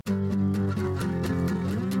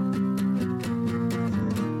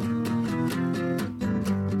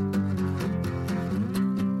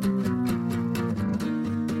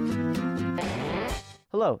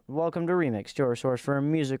Hello, welcome to Remix, your source for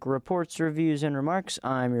music reports, reviews, and remarks.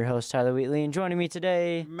 I'm your host, Tyler Wheatley, and joining me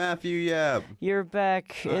today... Matthew Yap. You're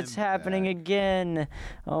back. It's happening again.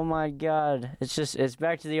 Oh my god. It's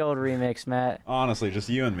back to the old Remix, Matt. Honestly, just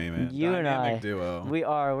you and me, man. You and I. Dynamic duo.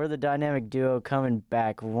 We're the dynamic duo coming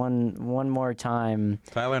back one more time.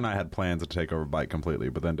 Tyler and I had plans to take over Bike completely,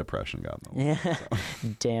 but then depression got in the way. Yeah. So.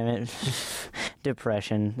 Damn it.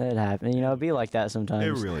 Depression. That happened. You know, it'd be like that sometimes.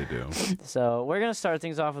 It really do. So we're going to start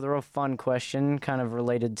things off with a real fun question, kind of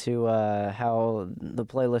related to how the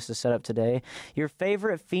playlist is set up today. Your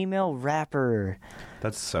favorite female rapper?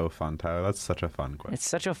 That's so fun, Tyler. That's such a fun question. It's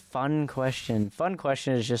such a fun question. Fun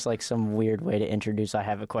question is just like some weird way to introduce I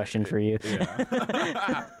have a question for you.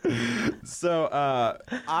 Yeah. So,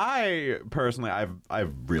 I personally,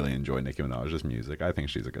 I've really enjoyed Nicki Minaj's music. I think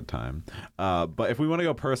she's a good time. But if we want to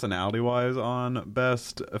go personality-wise on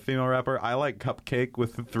best female rapper, I like Cupcake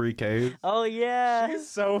with 3 Ks. Oh, yeah. She's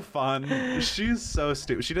so fun. She's so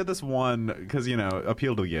stupid. She did this one, because, you know,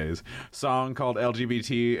 appeal to gays, song called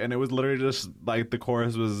LGBT, and it was literally just, like, the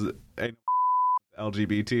chorus was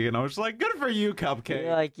LGBT, and I was just like, good for you, Cupcake.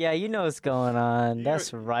 You're like, yeah, you know what's going on.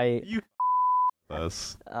 That's right. You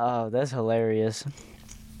us. Oh, that's hilarious.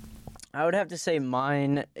 I would have to say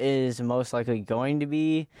mine is most likely going to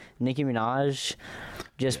be Nicki Minaj,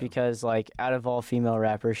 just because, like, out of all female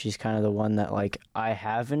rappers, she's kind of the one that, like, I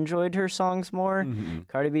have enjoyed her songs more. Mm-hmm.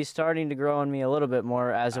 Cardi B's starting to grow on me a little bit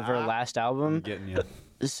more as of her last album. I'm getting you.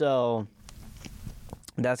 So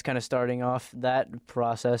that's kind of starting off that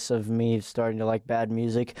process of me starting to like bad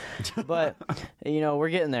music. But you know, we're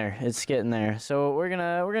getting there. It's getting there. So we're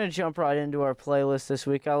gonna jump right into our playlist this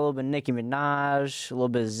week. Got a little bit of Nicki Minaj, a little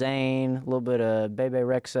bit of Zayn, a little bit of Bebe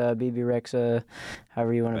Rexha, BB Rexha,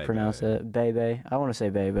 however you want to pronounce it. Bebe. I want to say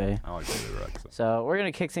Bebe. I like Bebe Rexha. So we're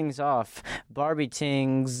gonna kick things off. Barbie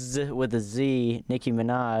Tings with a Z, Nicki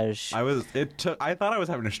Minaj. I thought I was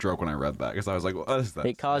having a stroke when I read that, because I was like, what is that?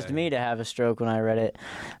 It caused me to have a stroke when I read it.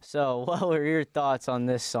 So, what were your thoughts on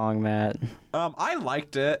this song, Matt? I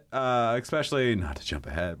liked it, especially, not to jump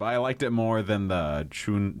ahead, but I liked it more than the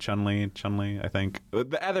Chun-Li, I think.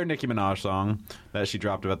 The other Nicki Minaj song that she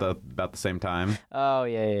dropped about the same time. Oh,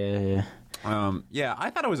 yeah. Yeah, I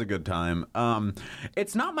thought it was a good time.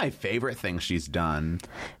 It's not my favorite thing she's done.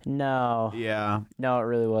 No. Yeah. No, it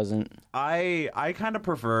really wasn't. I kind of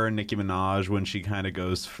prefer Nicki Minaj when she kind of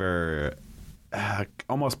goes for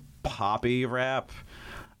almost poppy rap.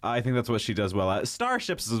 I think that's what she does well at.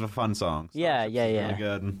 Starships is a fun song. Yeah. Really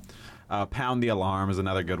good. Pound the Alarm is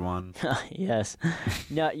another good one. Yes.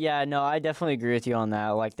 No, I definitely agree with you on that.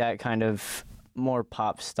 Like, that kind of more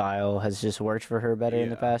pop style has just worked for her better in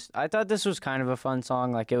the past. I thought this was kind of a fun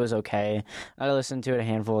song. Like, it was okay. I listened to it a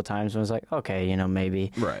handful of times and was like, okay, you know,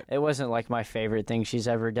 maybe. Right. It wasn't like my favorite thing she's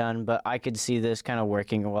ever done, but I could see this kind of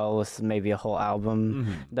working well with maybe a whole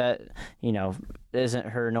album that, you know, isn't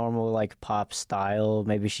her normal, like, pop style.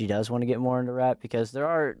 Maybe she does want to get more into rap, because there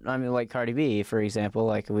are, I mean, like Cardi B, for example,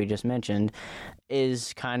 like we just mentioned,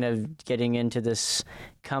 is kind of getting into this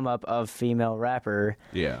come up of female rapper.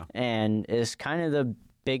 Yeah. And is kind of the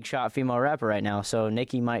big shot female rapper right now. So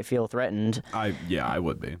Nicki might feel threatened. I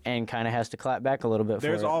would be. And kind of has to clap back a little bit.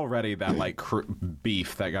 There's already that, like,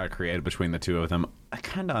 beef that got created between the two of them.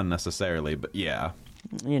 Kind of unnecessarily, but yeah.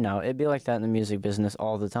 You know, it'd be like that in the music business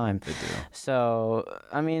all the time. It do. So,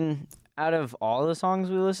 I mean, out of all the songs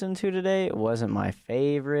we listened to today, it wasn't my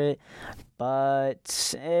favorite,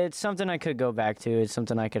 but it's something I could go back to. It's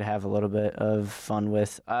something I could have a little bit of fun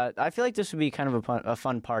with. I feel like this would be kind of a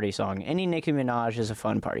fun party song. Any Nicki Minaj is a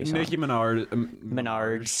fun party song. Nicki Minaj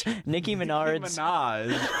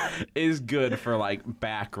is good for, like,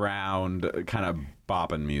 background kind of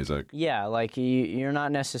bopping music. Yeah, like, you're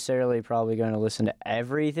not necessarily probably going to listen to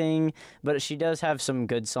everything, but she does have some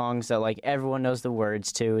good songs that, like, everyone knows the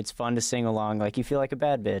words to. It's fun to sing along. Like, you feel like a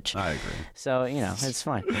bad bitch. I agree. So, you know, it's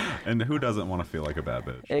fine. And who doesn't want to feel like a bad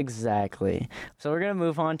bitch? Exactly. So we're going to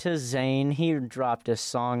move on to Zayn. He dropped a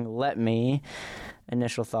song, Let Me.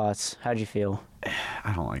 Initial thoughts. How'd you feel?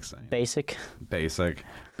 I don't like Zayn. Basic.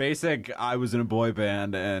 I was in a boy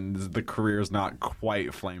band, and the career's not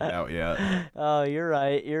quite flamed out yet. Oh, you're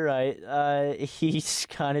right. He's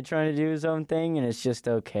kind of trying to do his own thing, and it's just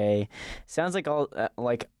okay. Sounds like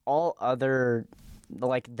all other,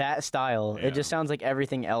 like, that style. Yeah. It just sounds like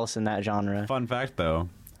everything else in that genre. Fun fact, though,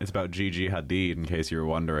 It's about Gigi Hadid, in case you were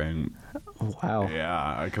wondering. Wow.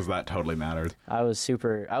 Yeah, because that totally matters. I was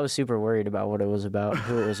super worried about what it was about,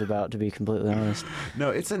 who it was about, to be completely honest. No,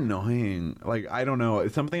 it's annoying. Like, I don't know.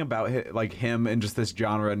 Something about him and just this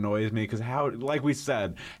genre annoys me because like we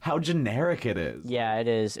said, how generic it is. Yeah, it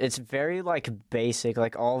is. It's very, like, basic.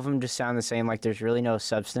 Like, all of them just sound the same. Like, there's really no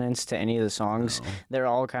substance to any of the songs. No. They're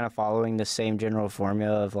all kind of following the same general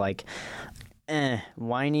formula of, like,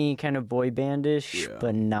 whiny kind of boy bandish,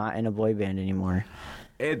 but not in a boy band anymore.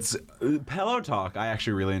 It's Pillow Talk. I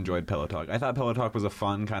actually really enjoyed Pillow Talk. I thought Pillow Talk was a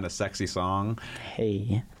fun, kind of sexy song.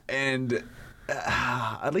 Hey. And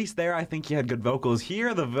at least there, I think you had good vocals.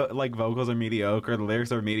 Here, the vocals are mediocre. The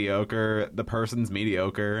lyrics are mediocre. The person's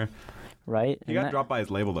mediocre. Right? He got dropped by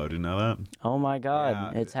his label, though. Did you know that? Oh, my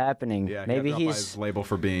God. It's happening. Yeah, maybe he got dropped by his label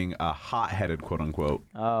for being a hot-headed, quote-unquote.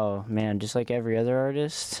 Oh, man. Just like every other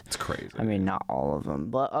artist. It's crazy. I mean, not all of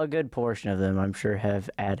them, but a good portion of them, I'm sure,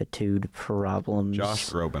 have attitude problems. Josh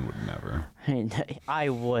Groban would never. I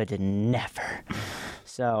would never.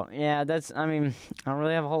 So, yeah, I mean, I don't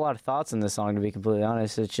really have a whole lot of thoughts on this song, to be completely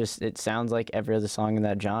honest. It's just, it sounds like every other song in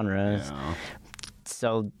that genre. Yeah.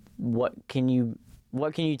 So, what can you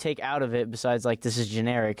take out of it besides, like, this is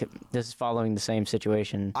generic, this is following the same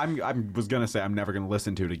situation? I was going to say I'm never going to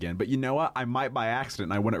listen to it again, but you know what? I might by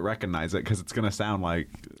accident and I wouldn't recognize it because it's going to sound like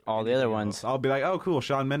all the other ones. I'll be like, oh, cool,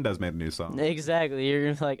 Shawn Mendes made a new song. Exactly. You're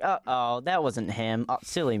going to be like, oh, that wasn't him. Oh,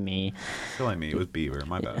 silly me. Silly me. It was Bieber.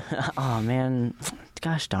 My bad. Oh, man.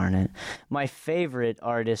 Gosh darn it. My favorite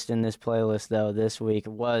artist in this playlist, though, this week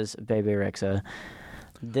was Bebe Rexha.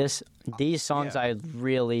 These songs I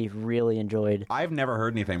really, really enjoyed. I've never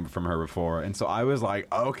heard anything from her before, and so I was like,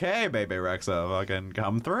 okay, Bebe Rexha, fucking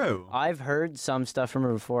come through. I've heard some stuff from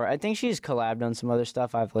her before. I think she's collabed on some other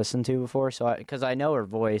stuff I've listened to before, because I know her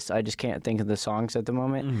voice. I just can't think of the songs at the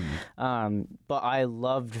moment. But I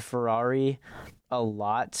loved Ferrari a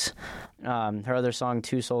lot. Her other song,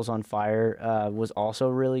 Two Souls on Fire, was also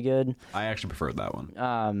really good. I actually preferred that one.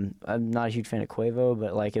 I'm not a huge fan of Quavo,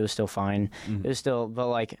 but, like, it was still fine. It was still, but,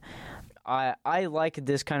 like, I like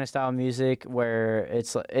this kind of style of music where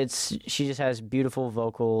she just has beautiful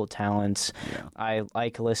vocal talents. Yeah. I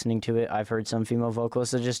like listening to it. I've heard some female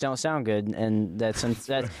vocalists that just don't sound good, and that's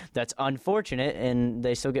unfortunate, and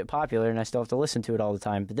they still get popular, and I still have to listen to it all the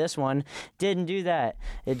time. But this one didn't do that.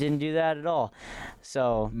 It didn't do that at all.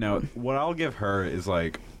 So no, what I'll give her is,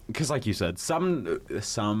 like, because, like you said,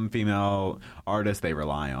 some female artists, they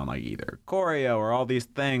rely on, like, either choreo or all these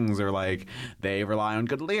things, or, like, they rely on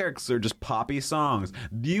good lyrics or just poppy songs.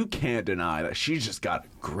 You can't deny that she's just got a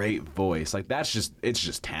great voice. Like, it's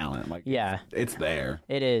just talent. Like, yeah, it's there.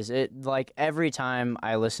 It is. Like, every time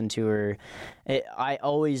I listen to her, I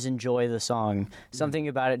always enjoy the song. Something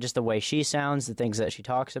about it, just the way she sounds, the things that she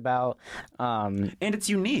talks about. And it's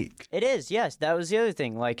unique. It is, yes. That was the other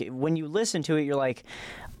thing. Like, when you listen to it, you're like,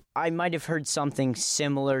 I might have heard something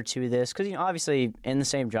similar to this because, obviously in the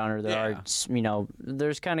same genre there are,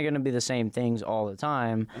 there's kind of going to be the same things all the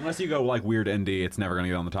time. Unless you go like weird indie, it's never going to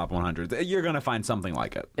get on the top 100. You're going to find something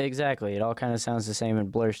like it. Exactly. It all kind of sounds the same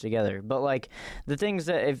and blurs together. But, like, the things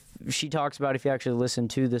that if she talks about, if you actually listen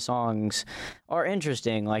to the songs, are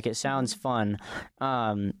interesting. Like, it sounds fun.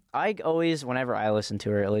 I always, whenever I listen to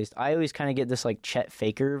her, at least, I always kind of get this, like, Chet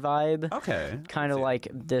Faker vibe. Okay. Kind of like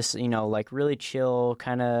this, like, really chill,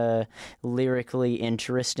 kind of lyrically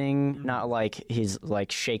interesting. Not like he's,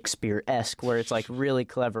 like, Shakespeare-esque, where it's, like, really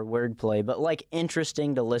clever wordplay, but, like,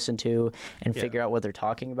 interesting to listen to and figure out what they're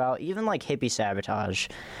talking about. Even, like, Hippie Sabotage,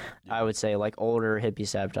 I would say, like, older Hippie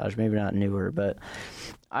Sabotage, maybe not newer, but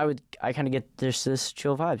I kind of get this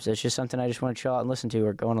chill vibes. It's just something I just want to chill out and listen to,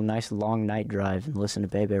 or go on a nice long night drive and listen to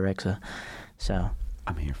Bebe Rexha. So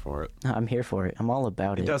I'm here for it. I'm here for it. I'm all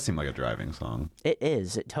about it. It does seem like a driving song. It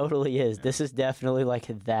is. It totally is. Yeah. This is definitely like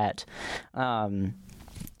that.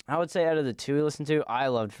 I would say out of the two we listened to, I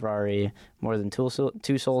loved Ferrari more than Two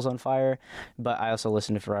Souls on Fire, but I also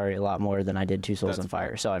listened to Ferrari a lot more than I did Two Souls on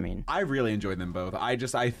Fire. So, I mean, I really enjoyed them both. I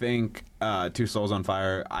think Two Souls on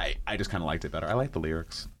Fire, I just kind of liked it better. I like the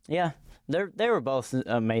lyrics. Yeah. They were both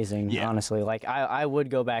amazing, honestly. Like, I would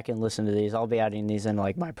go back and listen to these. I'll be adding these in,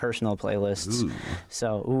 like, my personal playlists. Ooh.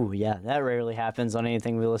 So, yeah, that rarely happens on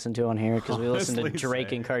anything we listen to on here, because we listen to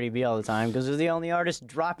Drake and Cardi B all the time, because they're the only artists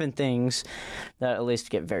dropping things that at least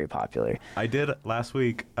get very popular. I did last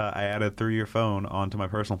week. I added Through Your Phone onto my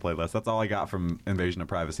personal playlist. That's all I got from Invasion of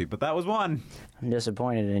Privacy, but that was one. I'm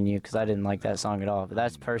disappointed in you, because I didn't like that song at all, but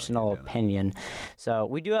that's personal opinion. So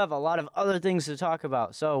we do have a lot of other things to talk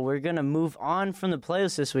about, so we're going to move move on from the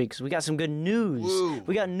playlist this week because we got some good news. Woo.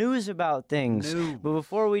 We got news about things. New. But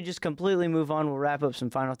before we just completely move on, we'll wrap up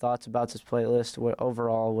some final thoughts about this playlist.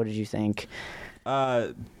 Overall, what did you think?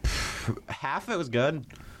 Half of it was good.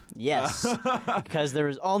 Yes, because there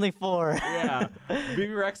was only 4. Yeah. BB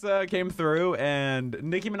Rexa came through, and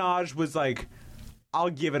Nicki Minaj was like, I'll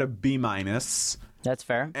give it a B-. That's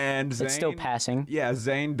fair. And Zayn, It's still passing. Yeah,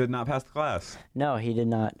 Zayn did not pass the class. No, he did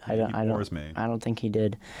not. I bores me. don't think he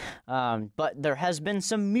did. But there has been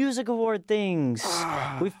some music award things.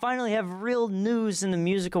 We finally have real news in the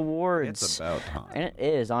music awards. It's about time. And it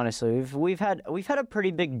is, honestly. We've had a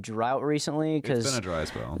pretty big drought recently It's because been a dry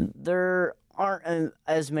spell. there aren't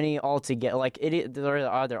as many altogether. Like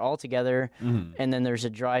they're all together, and then there's a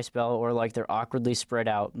dry spell, or like they're awkwardly spread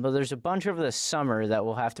out. But there's a bunch over the summer that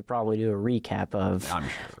we'll have to probably do a recap of I'm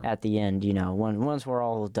sure. at the end. Once we're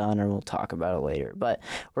all done, and we'll talk about it later. But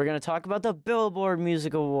we're gonna talk about the Billboard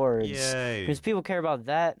Music Awards. Yay. Because people care about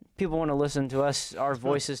that. People want to listen to us, our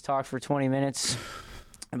voices talk for 20 minutes.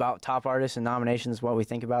 About top artists and nominations, what we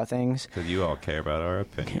think about things. Because you all care about our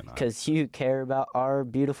opinion. Because you care about our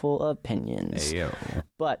beautiful opinions. Ayo.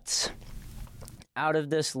 But out of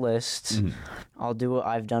this list, I'll do what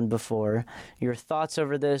I've done before. Your thoughts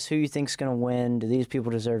over this, who you think's going to win, do these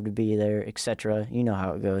people deserve to be there, etc. You know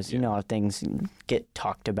how it goes. You know how things get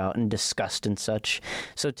talked about and discussed and such.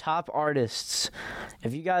 So top artists,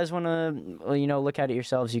 if you guys want to, look at it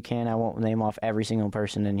yourselves, you can. I won't name off every single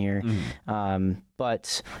person in here.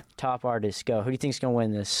 But top artists, go. Who do you think's going to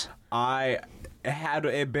win this? Had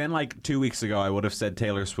it been like 2 weeks ago, I would have said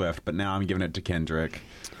Taylor Swift, but now I'm giving it to Kendrick.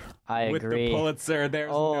 I With agree. the Pulitzer,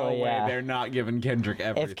 there's no way they're not giving Kendrick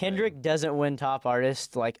everything. If Kendrick doesn't win top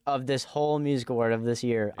artist of this whole music award of this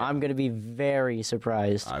year, I'm going to be very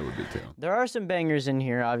surprised. I would be too. There are some bangers in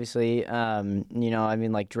here, obviously.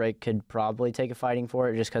 Like Drake could probably take a fighting for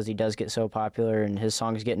it just because he does get so popular and his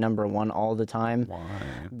songs get #1 all the time. Why?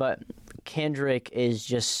 But Kendrick is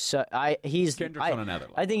just Kendrick's on another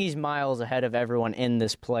level. I think he's miles ahead of everyone in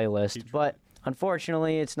this playlist. But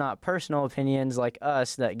unfortunately, it's not personal opinions like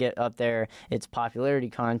us that get up there. It's popularity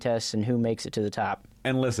contests and who makes it to the top.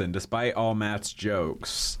 And listen, despite all Matt's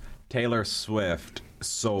jokes, Taylor Swift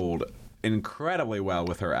sold incredibly well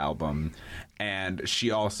with her album, and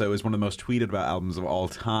she also is one of the most tweeted about albums of all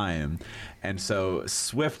time. And so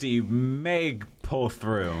Swiftie may pull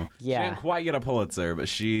through. Yeah. She didn't quite get a Pulitzer, but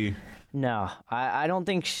she... No, I don't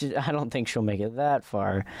think she'll make it that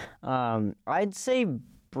far. I'd say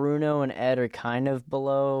Bruno and Ed are kind of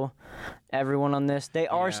below everyone on this. They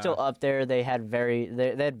are still up there. They had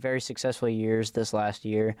very successful years this last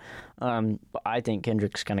year. But I think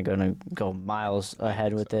Kendrick's kind of going to go miles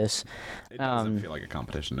ahead with this. It doesn't feel like a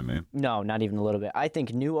competition to me. No, not even a little bit. I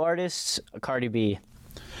think new artists, Cardi B.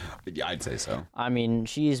 Yeah, I'd say so. I mean,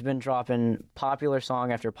 she's been dropping popular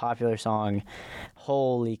song after popular song.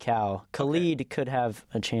 Holy cow. Khalid could have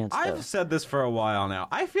a chance, though. I've said this for a while now.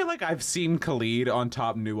 I feel like I've seen Khalid on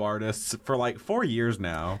top new artists for like 4 years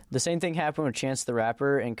now. The same thing happened with Chance the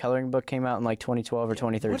Rapper, and Coloring Book came out in like 2012 or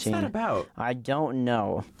 2013. What's that about? I don't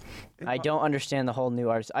know. I don't understand the whole new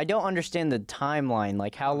artist. I don't understand the timeline.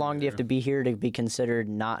 Like, how long do you have to be here to be considered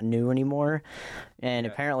not new anymore? And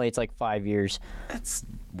apparently it's like 5 years. That's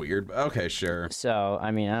weird. But okay, sure. So,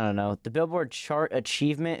 I mean, I don't know. The Billboard chart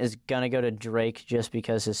achievement is going to go to Drake just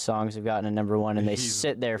because his songs have gotten a #1 and they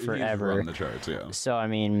sit there forever. He's run the charts, yeah. So, I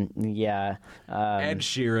mean, yeah. Ed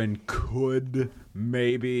Sheeran could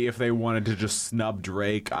maybe, if they wanted to just snub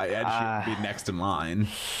Drake, Ed Sheeran would be next in line.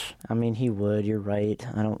 I mean, he would. You're right.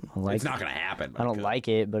 I don't like It's not going to happen. I don't like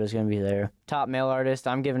it, but it's going to be there. Top male artist,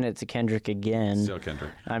 I'm giving it to Kendrick again. Still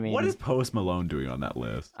Kendrick. I mean, what is Post Malone doing on that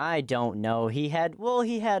list? I don't know. He had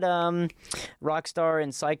Rockstar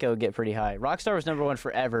and Psycho get pretty high. Rockstar was #1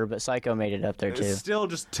 forever, but Psycho made it up there too. It's still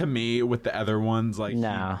just, to me, with the other ones, like,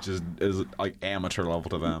 No. he just is like amateur level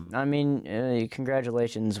to them. I mean,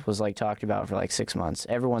 congratulations was like talked about for like 6 months.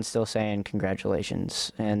 Everyone's still saying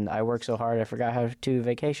congratulations, and I worked so hard I forgot how to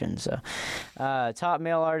vacation. So, top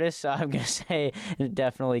male artist, I'm gonna say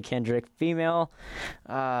definitely Kendrick. Female,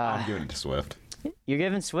 I'm giving it to Swift. you're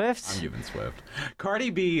giving Swift. I'm giving Swift. Cardi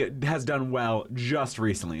B has done well just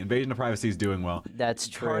recently. Invasion of Privacy is doing well. That's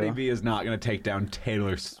true. Cardi B is not going to take down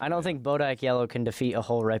Taylor Swift. I don't think Bodak Yellow can defeat a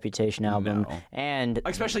whole Reputation album. No. And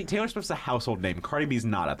Especially Taylor Swift's a household name. Cardi B's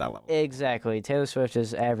not at that level. exactly, Taylor Swift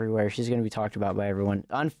is everywhere. She's going to be talked about by everyone.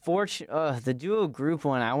 The duo group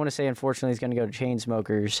one, I want to say unfortunately is going to go to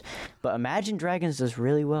Chainsmokers, but Imagine Dragons does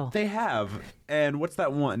really well. They have. And what's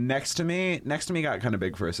that one? Next to Me? Next to Me got kind of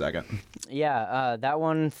big for a second. Yeah, that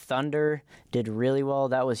one, Thunder, did really well.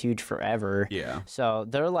 That was huge forever. Yeah. So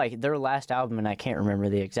their last album, and I can't remember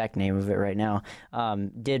the exact name of it right now,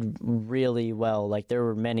 did really well. Like there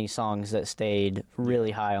were many songs that stayed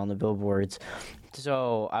really high on the billboards.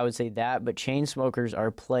 So I would say that, but Chainsmokers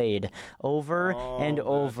are played over and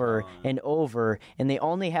over and over, and they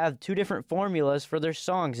only have 2 different formulas for their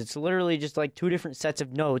songs. It's literally just like 2 different sets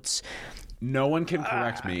of notes. No one can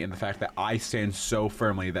correct me in the fact that I stand so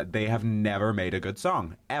firmly that they have never made a good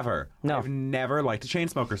song. Ever. No. I've never liked a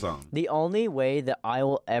Chainsmoker song. The only way that I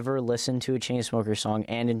will ever listen to a Chainsmokers song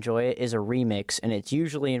and enjoy it is a remix, and it's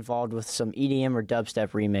usually involved with some EDM or dubstep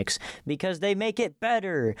remix because they make it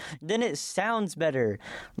better. Then it sounds better.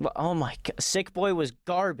 Oh my God. Sick Boy was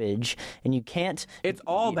garbage, and you can't... It's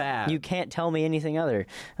all bad. You can't tell me anything other.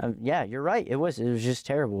 Yeah, you're right. It was just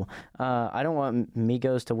terrible. I don't want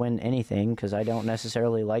Migos to win anything because I don't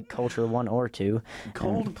necessarily like Culture 1 or 2.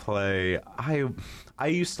 Coldplay, I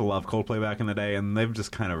used to love Coldplay back in the day, and they've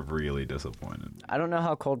just kind of really disappointed. I don't know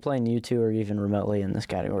how Coldplay and U2 are even remotely in this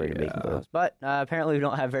category to be composed, but apparently we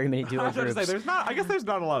don't have very many duo I was going groups. to say, I guess there's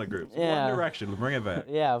not a lot of groups. Yeah. One Direction, bring it back.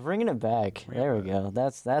 Yeah, bringing it back. There we go.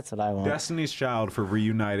 That's what I want. Destiny's Child for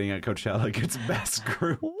reuniting at Coachella gets best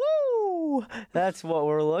group. Woo! That's what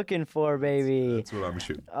we're looking for, baby. That's what I'm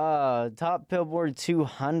shooting. Top Billboard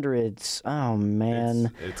 200s. Oh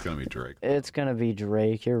man, It's gonna be Drake. it's gonna be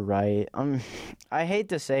Drake. You're right. I hate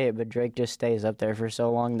to say it, but Drake just stays up there for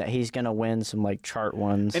so long that he's gonna win some like chart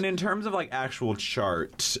ones. And in terms of like actual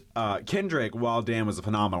chart, Kendrick, while Damn was a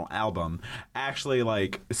phenomenal album, actually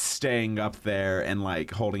like staying up there and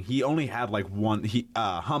like holding. He only had like one.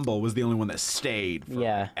 Humble was the only one that stayed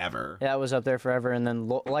forever. That was up there forever, and then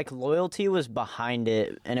Loyalty was behind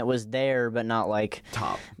it, and it was there, but not like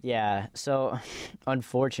Top. Yeah, so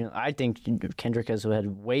unfortunately, I think Kendrick has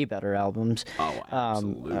had way better albums. Oh,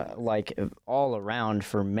 absolutely. Like all around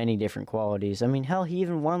for many different qualities. I mean, hell, he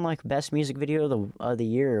even won like best music video of the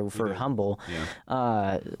year for Humble.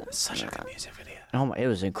 Yeah. Such a good music video. Oh my, it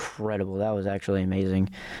was incredible. That was actually amazing.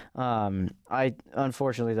 I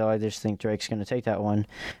unfortunately though, I just think Drake's gonna take that one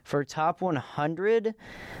for top 100.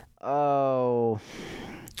 Oh.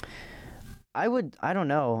 I don't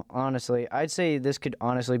know, honestly. I'd say this could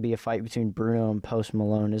honestly be a fight between Bruno and Post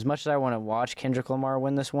Malone. As much as I want to watch Kendrick Lamar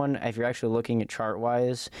win this one, if you're actually looking at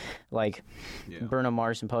chart-wise, like, Bruno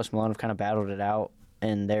Mars and Post Malone have kind of battled it out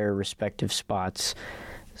in their respective spots.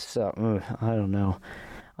 So, I don't know.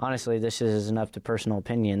 Honestly, this isn't up to personal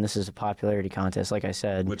opinion. This is a popularity contest, like I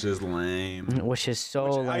said. Which is lame. Which is so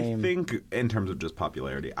lame. I think, in terms of just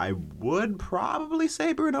popularity, I would probably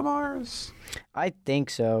say Bruno Mars. I think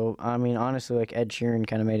so. I mean, honestly, like Ed Sheeran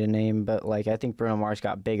kind of made a name, but like I think Bruno Mars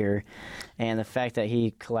got bigger, and the fact that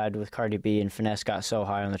he collabed with Cardi B and Finesse got so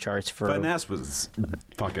high on the charts for Finesse was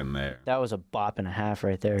fucking there. That was a bop and a half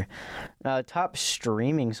right there. Top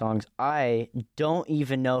streaming songs. I don't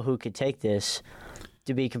even know who could take this,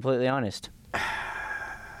 to be completely honest.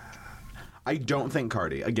 I don't think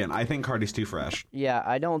Cardi. Again, I think Cardi's too fresh. Yeah,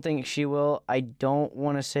 I don't think she will. I don't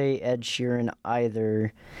want to say Ed Sheeran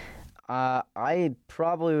either. I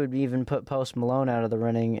probably would even put Post Malone out of the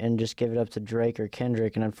running and just give it up to Drake or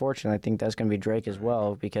Kendrick, and unfortunately I think that's going to be Drake as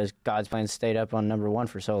well because God's Plan stayed up on number 1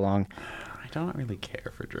 for so long. I don't really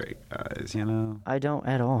care for Drake, guys, you know? I don't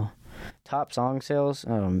at all. Top song sales?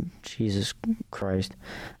 Jesus Christ.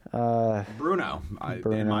 Bruno,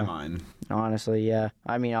 in my mind. Honestly, yeah.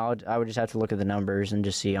 I mean, I would just have to look at the numbers and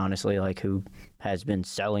just see, honestly, like who has been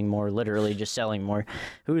selling more, literally just selling more,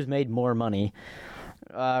 who's made more money.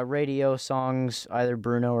 Radio songs, either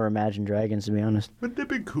Bruno or Imagine Dragons, to be honest. Wouldn't it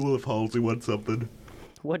be cool if Halsey won something?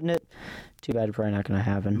 Wouldn't it? Too bad, probably not going to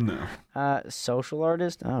happen. No. Social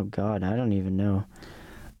artist? Oh, God, I don't even know.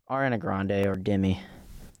 Ariana Grande or Demi.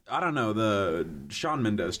 I don't know, the Shawn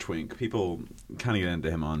Mendes twink. People kind of get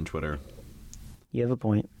into him on Twitter. You have a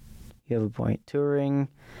point. Touring,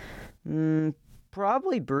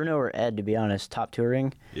 probably Bruno or Ed, to be honest. Top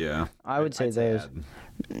touring. Yeah. I would say those.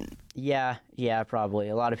 Yeah, probably.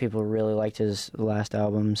 A lot of people really liked his last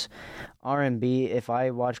albums. R&B, if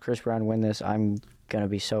I watch Chris Brown win this, I'm going to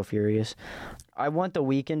be so furious. I want The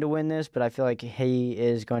Weeknd to win this, but I feel like he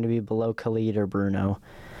is going to be below Khalid or Bruno.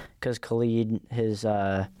 Because Khalid, his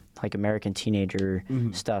like American Teenager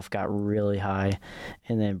stuff got really high.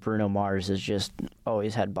 And then Bruno Mars has just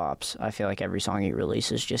always had bops. I feel like every song he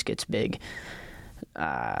releases just gets big.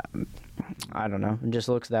 I don't know. It just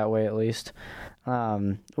looks that way, at least.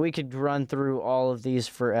 We could run through all of these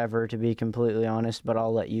forever, to be completely honest, but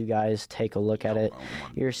I'll let you guys take a look at it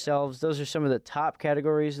yourselves. Those are some of the top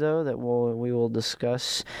categories, though, that we will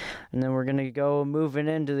discuss. And then we're going to go moving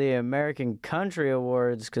into the American Country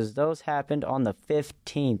Awards, because those happened on the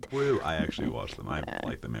 15th. Woo! I actually watched them. I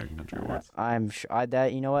like the American Country Awards. I'm sure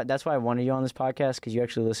that, you know what? That's why I wanted you on this podcast, because you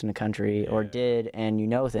actually listen to country, or did, and you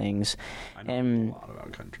know things. I know a lot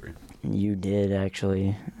about country. You did,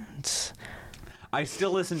 actually. I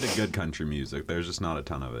still listen to good country music. There's just not a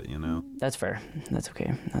ton of it, you know? That's fair. That's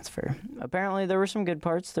okay. That's fair. Apparently, there were some good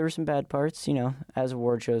parts. There were some bad parts, you know, as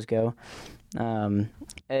award shows go.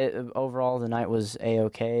 Overall, the night was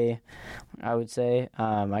A-okay, I would say.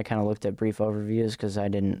 I kind of looked at brief overviews because I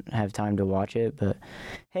didn't have time to watch it. But,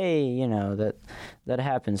 hey, you know, that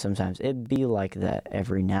happens sometimes. It'd be like that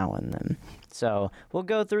every now and then. So we'll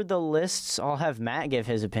go through the lists. I'll have Matt give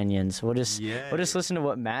his opinions. We'll just listen to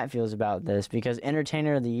what Matt feels about this, because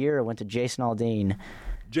Entertainer of the Year went to Jason Aldean.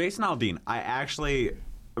 Jason Aldean, I actually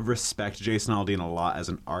respect Jason Aldean a lot as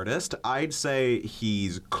an artist. I'd say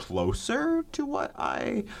he's closer to what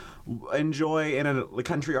I enjoy in a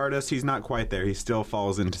country artist. He's not quite there. He still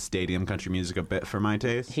falls into stadium country music a bit for my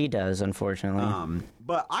taste. He does, unfortunately.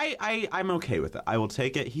 But I'm okay with it. I will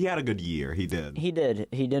take it. He had a good year. He did. He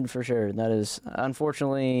did for sure. That is,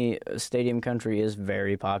 unfortunately, stadium country is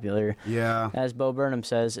very popular. Yeah. As Bo Burnham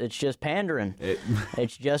says, it's just pandering.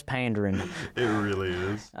 It's just pandering. It really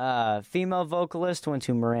is. Female vocalist went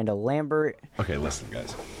to Miranda Lambert. Okay, listen,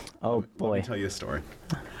 guys. Oh, boy. Let me tell you a story.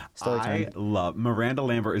 Story time. Miranda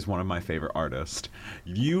Lambert is one of my favorite artists.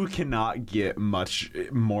 You cannot get much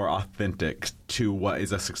more authentic to what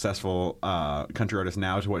is a successful country artist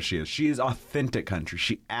now to what she is. She is authentic country.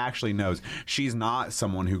 She actually knows. She's not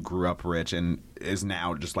someone who grew up rich and is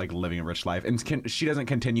now just like living a rich life. And she doesn't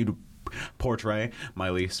continue to portray my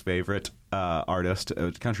least favorite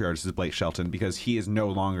country artist is Blake Shelton, because he is no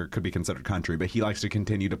longer could be considered country, but he likes to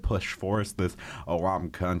continue to push forth this I'm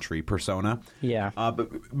country persona. Yeah. But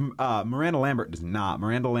Miranda Lambert does not.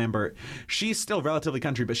 Miranda Lambert, she's still relatively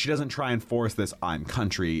country, but she doesn't try and force this I'm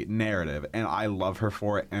country narrative, and I love her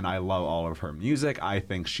for it, and I love all of her music. I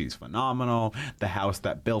think she's phenomenal. The House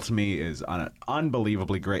That Built Me is an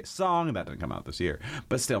unbelievably great song. That didn't come out this year,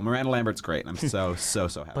 but still, Miranda Lambert's great, and I'm so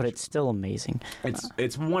happy. But it's still amazing.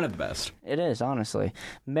 It's one of the best. It is, honestly.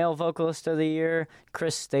 Male Vocalist of the Year,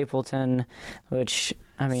 Chris Stapleton, which,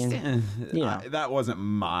 I mean, you know. That wasn't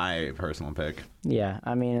my personal pick. Yeah,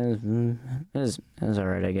 I mean, it was all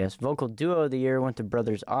right, I guess. Vocal Duo of the Year went to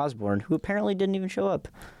Brothers Osborne, who apparently didn't even show up.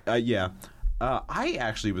 Yeah. I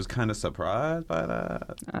actually was kind of surprised by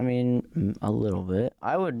that. I mean, a little bit.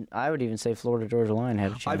 I would even say Florida Georgia Line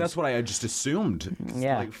had a chance. That's what I just assumed.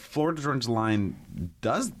 Yeah. Like, Florida Georgia Line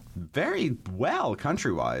does very well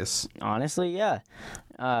country-wise. Honestly, yeah.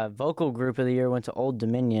 Vocal Group of the Year went to Old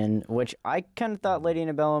Dominion, which I kind of thought Lady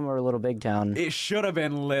Antebellum or Little Big Town. It should have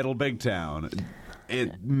been Little Big Town.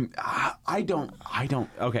 I don't.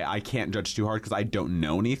 Okay, I can't judge too hard because I don't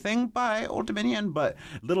know anything by Old Dominion. But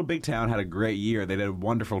Little Big Town had a great year. They did a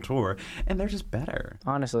wonderful tour, and they're just better.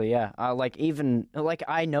 Honestly, yeah.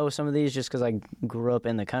 I know some of these just because I grew up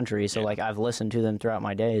in the country, so I've listened to them throughout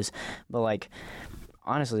my days. But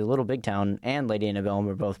honestly, Little Big Town and Lady Antebellum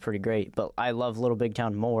are both pretty great, but I love Little Big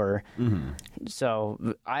Town more. Mm-hmm.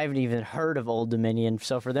 So I haven't even heard of Old Dominion.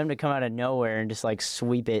 So for them to come out of nowhere and just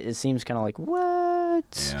sweep it, it seems kind of like,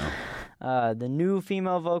 what? Yeah. The new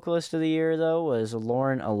female vocalist of the year, though, was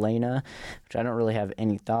Lauren Elena, which I don't really have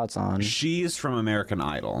any thoughts on. She's from American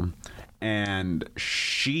Idol, and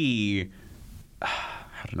she...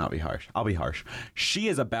 How to not be harsh? I'll be harsh. She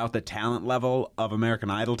is about the talent level of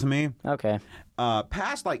American Idol to me. Okay.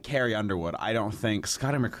 Past Carrie Underwood, I don't think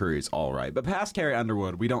Scotty McCreery is all right. But past Carrie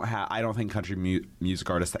Underwood, I don't think country music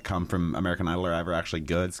artists that come from American Idol are ever actually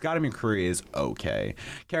good. Scotty McCreery is okay.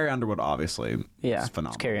 Carrie Underwood, obviously, is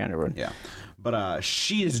phenomenal. It's Carrie Underwood. Yeah, but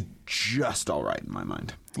she is just all right in my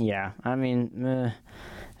mind. Yeah, I mean.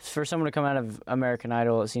 For someone to come out of American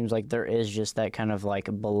Idol, it seems like there is just that kind of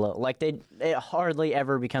below. It hardly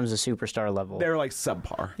ever becomes a superstar level. They're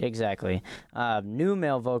subpar. Exactly. New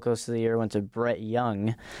male vocalist of the year went to Brett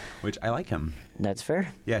Young. Which I like him. That's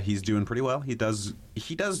fair. Yeah, he's doing pretty well. He does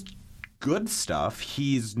good stuff.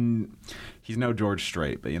 He's no George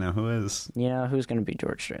Strait, but you know who is? You know, who's going to be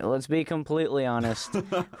George Strait? Let's be completely honest.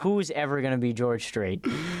 Who's ever going to be George Strait?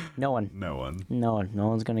 No one. No one. No one. No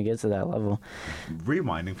one's going to get to that level.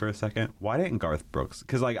 Rewinding for a second, why didn't Garth Brooks?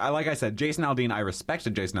 Because like I said, Jason Aldean, I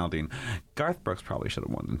respected Jason Aldean. Garth Brooks probably should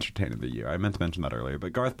have won Entertainer of the Year. I meant to mention that earlier,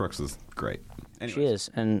 but Garth Brooks is great. Anyways. She is,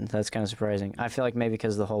 and that's kind of surprising. I feel like maybe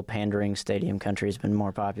because the whole pandering stadium country has been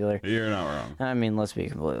more popular. You're not wrong. I mean, let's be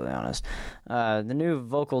completely honest. The new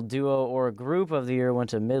vocal duo or group of the year went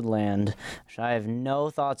to Midland, which I have no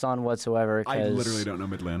thoughts on whatsoever. I literally don't know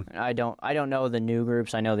Midland. I don't know the new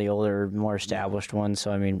groups. I know the older, more established ones.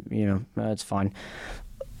 So I mean, you know, that's fine.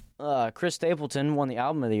 Chris Stapleton won the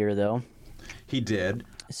album of the year, though. He did.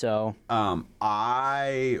 So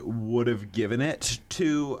I would have given it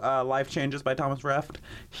to Life Changes by Thomas Reft.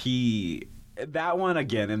 That one,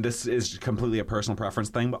 again, and this is completely a personal preference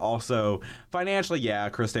thing, but also financially, yeah,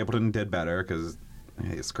 Chris Stapleton did better because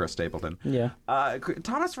he's Chris Stapleton. Yeah.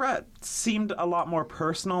 Thomas Rhett seemed a lot more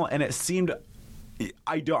personal, and it seemed...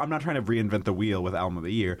 I'm not trying to reinvent the wheel with Album of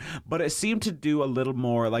the Year, but it seemed to do a little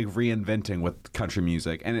more like reinventing with country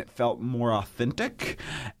music, and it felt more authentic.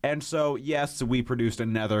 And so, yes, we produced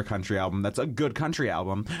another country album that's a good country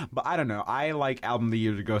album, but I don't know. I like Album of the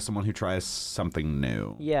Year to go someone who tries something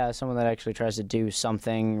new. Yeah, someone that actually tries to do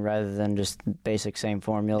something rather than just basic same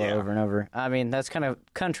formula over and over. I mean, that's kind of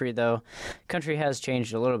country, though. Country has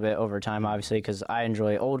changed a little bit over time, obviously, because I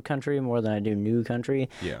enjoy old country more than I do new country.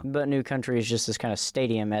 Yeah. But new country is just this kind of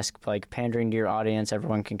stadium-esque, like pandering to your audience.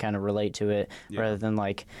 Everyone can kind of relate to it, rather than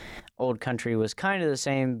like old country was kind of the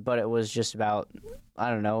same, but it was just about, I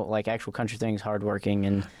don't know, like actual country things, hardworking,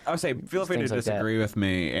 and I would say, feel free to disagree with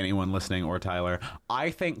me, anyone listening or Tyler. I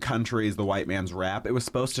think country is the white man's rap. It was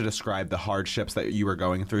supposed to describe the hardships that you were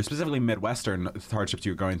going through, specifically Midwestern hardships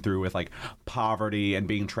you were going through with like poverty and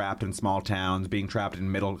being trapped in small towns, being trapped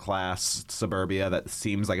in middle class suburbia that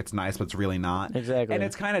seems like it's nice, but it's really not. Exactly. And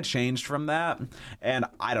it's kind of changed from that. And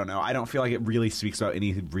I don't know. I don't feel like it really speaks about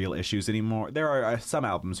any real issues anymore. There are some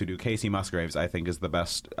albums who do. Casey Musgraves, I think, is the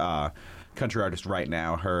best country artist right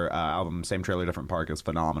now. Her album Same Trailer Different Park is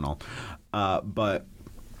phenomenal, but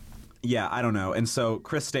yeah, I don't know. And so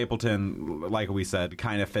Chris Stapleton, like we said,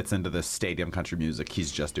 kind of fits into this stadium country music.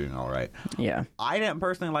 He's just doing all right. Yeah. I didn't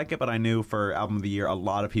personally like it, but I knew for Album of the Year, a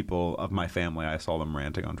lot of people of my family, I saw them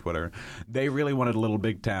ranting on Twitter, they really wanted Little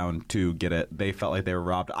Big Town to get it. They felt like they were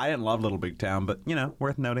robbed. I didn't love Little Big Town, but, you know,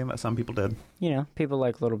 worth noting that some people did. You know, people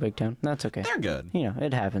like Little Big Town. That's okay. They're good. You know,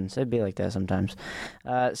 it happens. It'd be like that sometimes.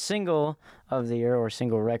 Single of the year, or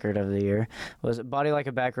single record of the year, was Body Like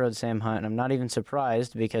a Backroad, Sam Hunt. And I'm not even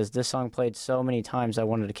surprised because this song played so many times I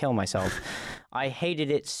wanted to kill myself. I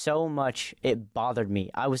hated it so much it bothered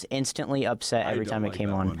me. I was instantly upset every time it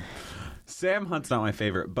came on. One. Sam Hunt's not my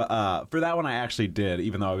favorite, but for that one I actually did,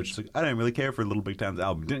 even though I was just like, I didn't really care for Little Big Town's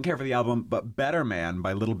album. Didn't care for the album, but Better Man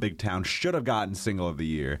by Little Big Town should have gotten single of the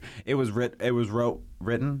year. It was written. It was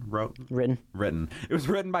written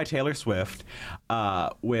by Taylor Swift,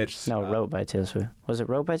 which... wrote by Taylor Swift. Was it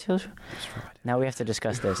wrote by Taylor Swift? Now we have to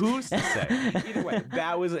discuss this. Who's to say? Either way,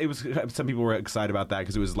 it was. Some people were excited about that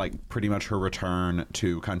because it was like pretty much her return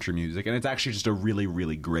to country music, and it's actually just a really,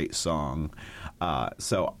 really great song.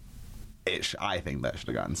 So... I think that should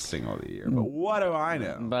have gotten single of the year, but what do I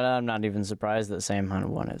know? But I'm not even surprised that Sam Hunt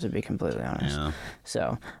won it, to be completely honest. Yeah.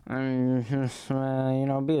 So,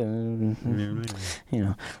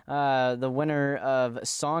 the winner of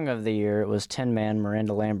Song of the Year was Tin Man,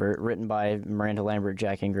 Miranda Lambert, written by Miranda Lambert,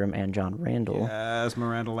 Jack Ingram, and John Randall. Yes,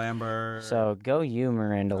 Miranda Lambert. So go you,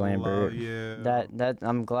 Miranda Lambert. Love you. That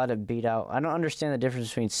I'm glad it beat out. I don't understand the difference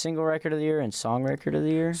between single record of the year and song record of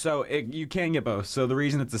the year. So you can get both. So the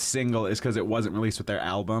reason it's a single is because it wasn't released with their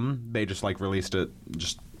album. They just like released it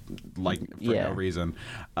just like for no reason.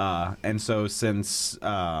 And so since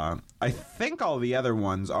I think all the other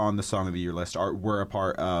ones on the Song of the Year list were a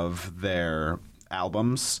part of their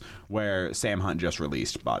albums, where Sam Hunt just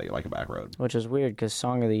released Body Like a Back Road. Which is weird because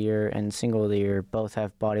Song of the Year and Single of the Year both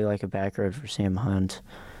have Body Like a Back Road for Sam Hunt.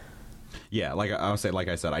 Yeah, like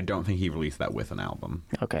I said, I don't think he released that with an album.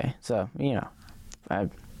 Okay, so, you know, I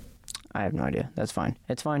have no idea. That's fine.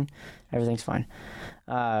 It's fine. Everything's fine.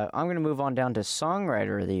 I'm going to move on down to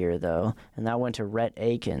Songwriter of the Year, though, and that went to Rhett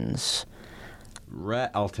Akins.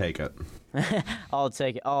 Rhett, I'll take it. I'll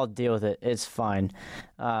take it. I'll deal with it. It's fine.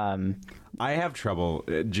 I have trouble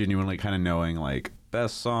genuinely kind of knowing, like,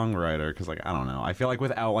 best songwriter, because like I don't know, I feel like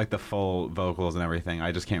without like the full vocals and everything,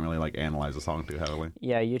 I just can't really like analyze a song too heavily.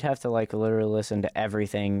 Yeah, you'd have to like literally listen to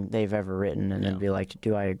everything they've ever written and then be like,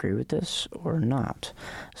 do I agree with this or not?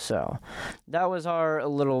 So that was our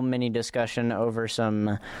little mini discussion over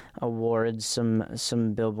some awards,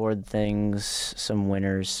 some Billboard things, some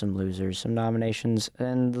winners, some losers, some nominations,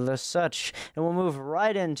 and the such. And we'll move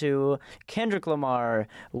right into Kendrick Lamar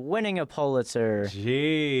winning a Pulitzer.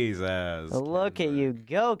 Jesus. Look at you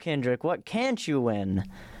go, Kendrick. What can't you win?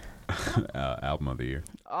 Album of the year.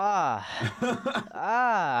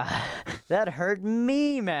 That hurt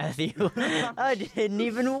me, Matthew. I didn't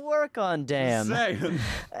even work on Damn. Same.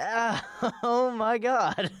 Oh my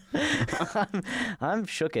God. I'm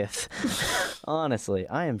shooketh. Honestly,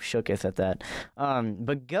 I am shooketh at that.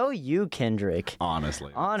 But go you, Kendrick.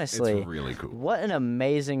 Honestly, it's really cool. What an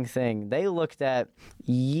amazing thing. They looked at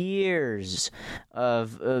years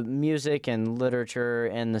of music and literature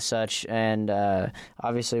and the such, and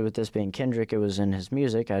obviously with this being Kendrick, it was in his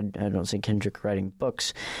music. I don't see Kendrick writing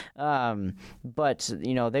books. But,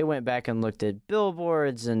 you know, they went back and looked at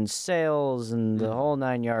billboards and sales and the whole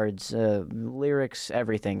 9 yards, lyrics,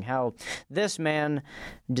 everything. How this man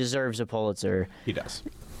deserves a Pulitzer. He does.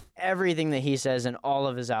 Everything that he says in all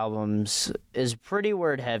of his albums is pretty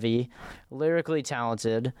word heavy, lyrically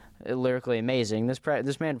talented, lyrically amazing.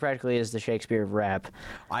 This man practically is the Shakespeare of rap.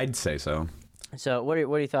 I'd say so. So what are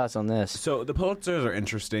your thoughts on this? So the Pulitzers are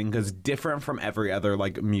interesting because different from every other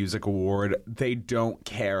like music award, they don't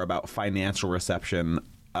care about financial reception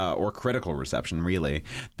or critical reception, really.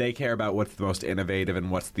 They care about what's the most innovative and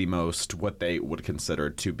what they would consider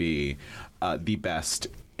to be the best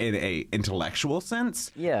in a intellectual sense.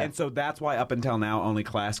 Yeah. And so that's why up until now only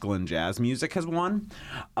classical and jazz music has won.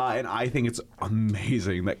 And I think it's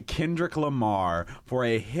amazing that Kendrick Lamar for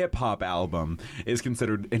a hip hop album is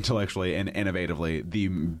considered intellectually and innovatively the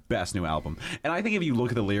best new album. And I think if you look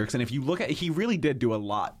at the lyrics and if you look at, he really did do a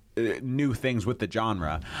lot new things with the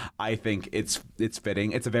genre. I think it's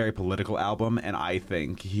fitting. It's a very political album, and I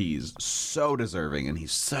think he's so deserving, and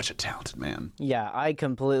he's such a talented man. Yeah, I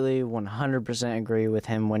completely 100% agree with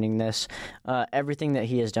him winning this. Everything that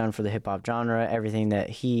he has done for the hip-hop genre, everything that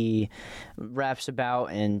he raps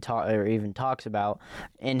about and or even talks about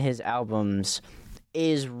in his albums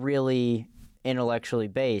is really intellectually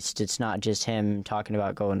based. It's not just him talking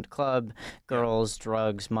about going to club, girls,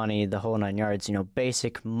 drugs, money, the whole 9 yards, you know,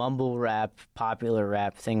 basic mumble rap, popular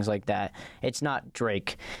rap, things like that. It's not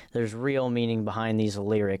Drake. There's real meaning behind these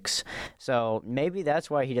lyrics. So maybe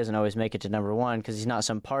that's why he doesn't always make it to number one, because he's not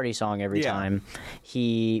some party song every time.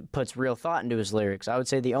 He puts real thought into his lyrics. I would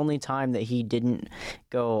say the only time that he didn't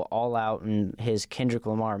go all out in his Kendrick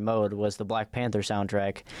Lamar mode was the Black Panther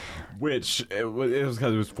soundtrack. Which, it was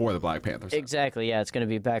because it was for the Black Panther soundtrack. Exactly, yeah. It's going to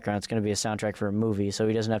be background. It's going to be a soundtrack for a movie, so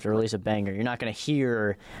he doesn't have to release a banger. You're not going to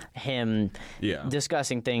hear him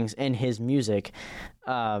discussing things in his music.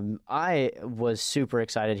 I was super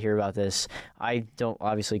excited to hear about this. I don't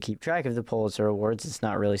obviously keep track of the Pulitzer Awards. It's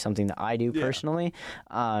not really something that I do personally.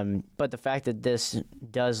 But the fact that this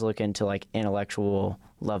does look into like intellectual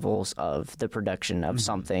levels of the production of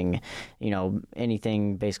something, you know,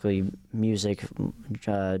 anything basically music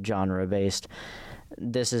genre based,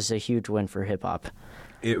 this is a huge win for hip hop.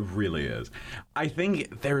 It really is. I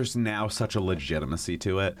think there's now such a legitimacy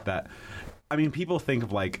to it that, I mean, people think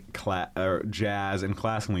of like jazz and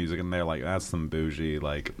classical music, and they're like, that's some bougie,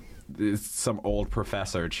 like it's some old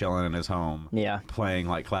professor chilling in his home, playing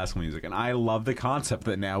like classical music. And I love the concept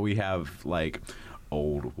that now we have like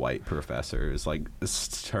old white professors like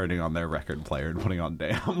turning on their record player and putting on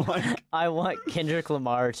Damn. Like, I want Kendrick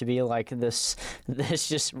Lamar to be like this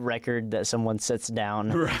just record that someone sits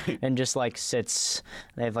down and just like sits.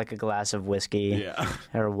 They have like a glass of whiskey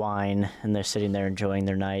or wine, and they're sitting there enjoying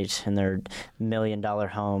their night in their $1 million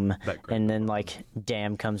home, and then like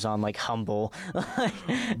Damn comes on, like Humble.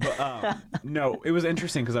 But, no, it was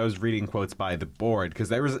interesting because I was reading quotes by the board, because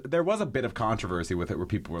there was a bit of controversy with it where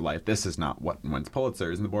people were like, this is not what wins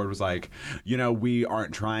Pulitzers, and the board was like, you know, we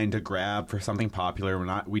aren't trying to grab for something popular.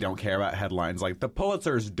 We don't care about headlines. Like, the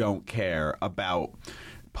Pulitzers don't care about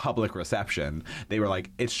public reception. They were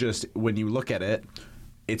like, it's just, when you look at it,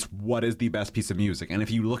 it's what is the best piece of music, and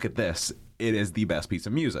if you look at this, it is the best piece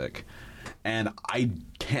of music. And I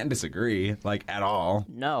can't disagree, like, at all.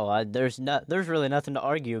 No, there's really nothing to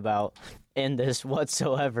argue about in this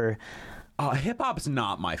whatsoever. Hip hop's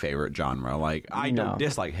not my favorite genre. Like, I don't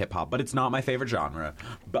dislike hip hop, but it's not my favorite genre.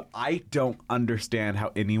 But I don't understand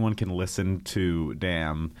how anyone can listen to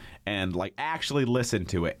Damn and like actually listen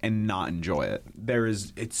to it and not enjoy it.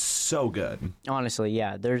 It's so good. Honestly,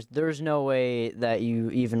 yeah. There's no way that you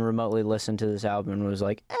even remotely listened to this album and was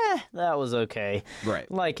like, that was okay. Right.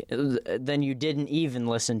 Like, then you didn't even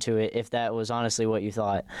listen to it if that was honestly what you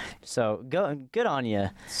thought. So good on you.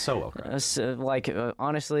 So well crafted.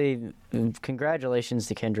 Honestly, congratulations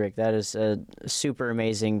to Kendrick. That is a super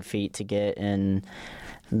amazing feat to get, and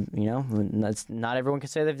that's not everyone can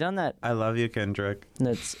say they've done that. I love you, Kendrick.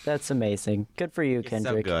 That's amazing. Good for you,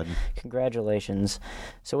 Kendrick. So good. Congratulations.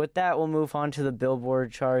 So with that, we'll move on to the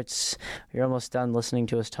Billboard charts. You're almost done listening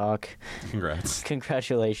to us talk. Congrats.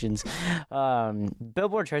 Congratulations.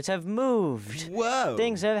 Billboard charts have moved. Whoa.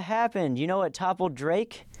 Things have happened. You know what toppled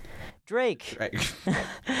Drake? Drake.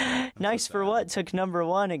 Nice for What took number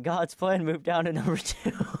 1, and God's Plan moved down to number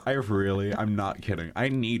 2. I'm not kidding. I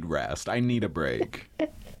need rest. I need a break.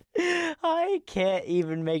 I can't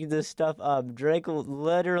even make this stuff up. Drake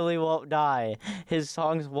literally won't die. His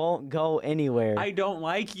songs won't go anywhere. I don't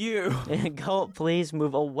like you. Please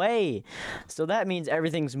move away. So that means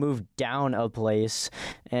everything's moved down a place.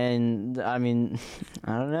 And I mean,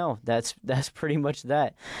 I don't know. That's pretty much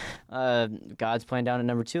that. God's Plan down at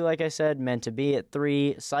number 2, like I said. Meant to Be at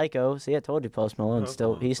 3. Psycho. See, I told you Post Malone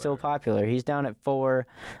he's still popular. He's down at 4.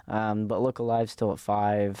 But Look Alive's still at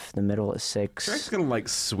 5. The Middle at 6. Drake's gonna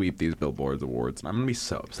sweep these Billboard awards, and I'm gonna be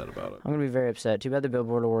so upset about it. I'm gonna be very upset. Too bad the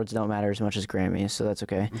Billboard awards don't matter as much as Grammys, so that's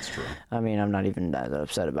okay. That's true. I mean, I'm not even that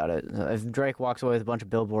upset about it. If Drake walks away with a bunch of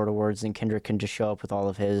Billboard awards, then Kendrick can just show up with all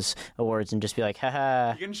of his awards and just be like,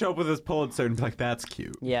 haha. You can show up with his Pulitzer and be like, that's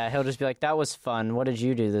cute. Yeah, he'll just be like, that was fun. What did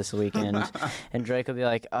you do this weekend? And Drake will be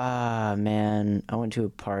like, man, I went to a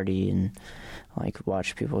party and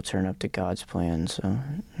watched people turn up to God's Plan, so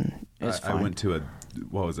it's fine. I went to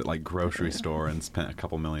a grocery store and spent a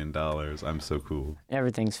couple $1 million. I'm so cool.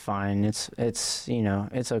 Everything's fine. It's it's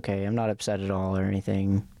okay. I'm not upset at all or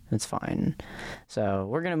anything. It's fine. So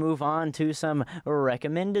we're going to move on to some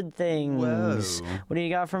recommended things. Whoa. What do you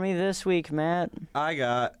got for me this week, Matt? I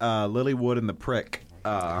got Lilywood and the Prick.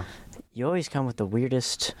 You always come with the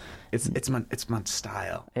weirdest. It's my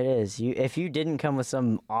style. It is. If you didn't come with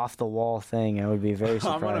some off the wall thing, I would be very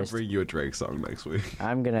surprised. I'm gonna bring you a Drake song next week.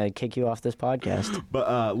 I'm gonna kick you off this podcast.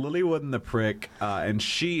 But Lilywood and the Prick, and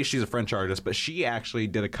she's a French artist, but she actually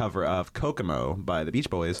did a cover of Kokomo by the Beach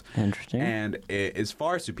Boys. Interesting. And it is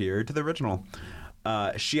far superior to the original.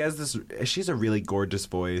 She has a really gorgeous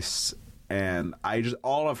voice. And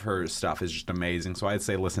all of her stuff is just amazing. So I'd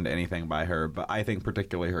say listen to anything by her. But I think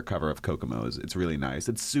particularly her cover of Kokomo it's really nice.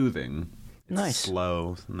 It's soothing. It's nice.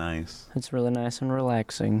 Slow. Nice. It's really nice and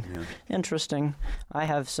relaxing. Yeah. Interesting. I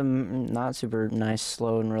have some not super nice,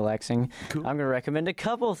 slow, and relaxing. Cool. I'm going to recommend a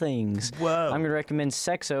couple things. Whoa. I'm going to recommend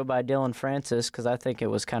Sexo by Dylan Francis because I think it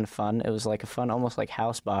was kind of fun. It was like a fun, almost like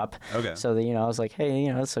house bop. Okay. So that, I was like, hey,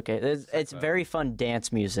 it's okay. It's very fun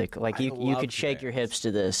dance music. Like you could shake your hips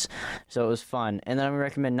to this. So it was fun. And then I'm going to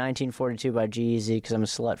recommend 1942 by G-Eazy because I'm a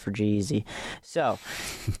slut for G-Eazy. So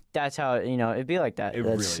that's how, it'd be like that.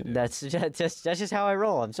 That's just how I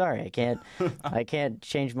roll. I'm sorry. I can't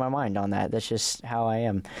change my mind on that. That's just how I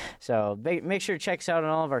am. So make sure to check us out on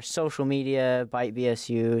all of our social media, Byte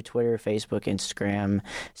BSU, Twitter, Facebook, Instagram.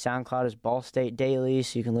 SoundCloud is Ball State Daily,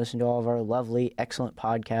 so you can listen to all of our lovely, excellent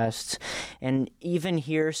podcasts and even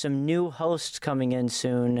hear some new hosts coming in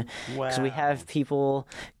soon. Because we have people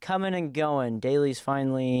coming and going. Daily's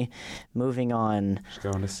finally moving on. She's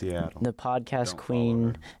going to Seattle. The podcast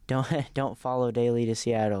queen. Don't follow Daily to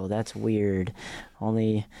Seattle. That's weird.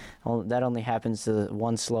 That only happens to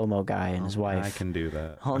one slow-mo guy and his wife. I can do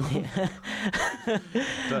that. Only.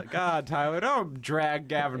 God, Tyler, don't drag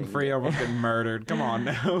Gavin Free almost getting murdered. Come on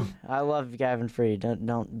now. I love Gavin Free.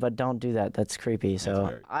 Don't do that. That's creepy.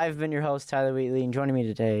 So I've been your host, Tyler Wheatley, and joining me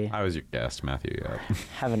today. I was your guest, Matthew Yap.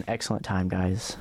 Have an excellent time, guys.